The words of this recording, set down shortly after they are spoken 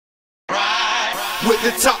with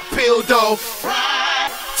the top peeled off,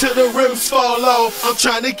 till the rims fall off. I'm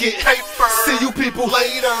trying to get paper. See you people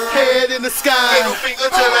later. Head in the sky. Middle finger to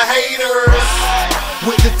the haters.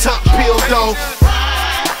 With the top peeled off,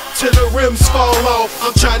 till the rims fall off.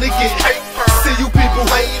 I'm trying to get paper. See you people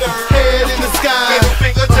later. Head in the sky. Middle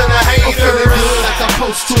finger to the haters. I'm feeling good like I'm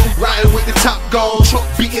supposed to. Riding with the top gone. Truck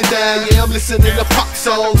beating down. Yeah, I'm listening to pop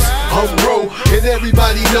songs. I'm Ro, and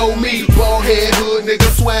everybody know me. Bald head hood nigga,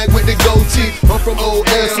 swag with the goatee. I'm from OL,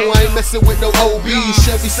 so I ain't messing with no OB.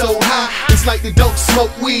 Chevy so high, it's like they don't smoke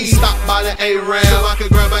weed. Stop by the A-Ram, so I can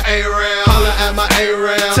grab an A-Ram. Holla at my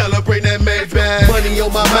A-Ram, celebrate that Maybach. Money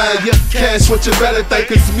on my mind, yeah, cash what you better think.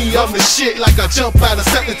 Cause me, I'm the shit, like I jump out of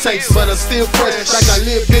septic tanks. But I'm still fresh, like I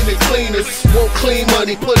lived in the cleaners. Won't clean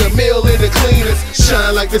money, put a meal in the cleaners.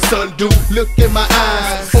 Shine like the sun do, look in my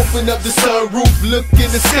eyes. Open up the sunroof, look in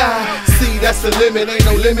the sky. See, that's the limit, ain't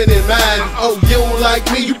no limit in mine. Oh, you don't like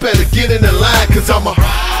me, you better get in the line. Cause I'm a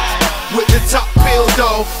with the top peeled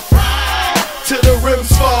off, till the rims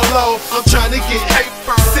fall off. I'm trying to get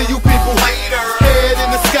paper. See you people later. Head in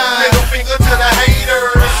the sky. Middle finger to the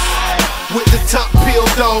haters. With the top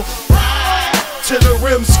peeled off, till the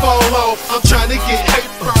rims fall off. I'm trying to get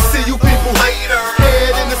paper. See you people later.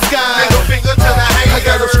 Head in the sky. Middle finger to the haters. I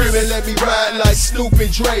got them screaming, let me ride like Snoop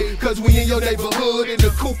and Dre. Cause we in your neighborhood in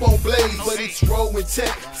the coupe on blaze. But it's Ro and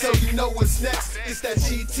Tech, so you know what's next. It's that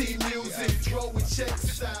GT music, Ro and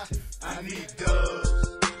checks. I need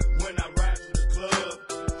dubs when I ride to the club.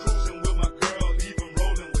 Cruising with my girl, even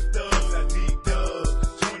rolling with thugs. I need dubs,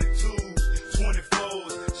 22s,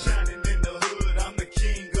 24s. Shining in the hood, I'm the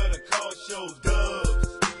king of the car shows. Dubs.